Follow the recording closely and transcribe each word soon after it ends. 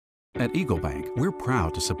At Eagle Bank, we're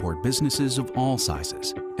proud to support businesses of all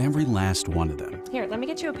sizes, every last one of them. Here, let me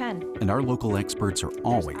get you a pen. And our local experts are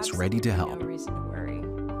always ready to help. No reason to worry.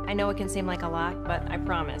 I know it can seem like a lot, but I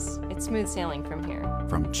promise, it's smooth sailing from here.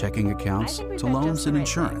 From checking accounts I think we've to got loans just the and right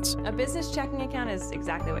insurance, thing. A business checking account is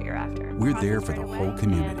exactly what you're after. we're there Process for the right whole away,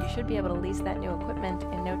 community. And you should be able to lease that new equipment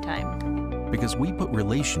in no time. Because we put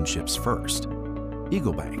relationships first.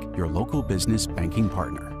 Eagle Bank, your local business banking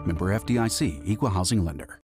partner. Member FDIC, Equal Housing Lender.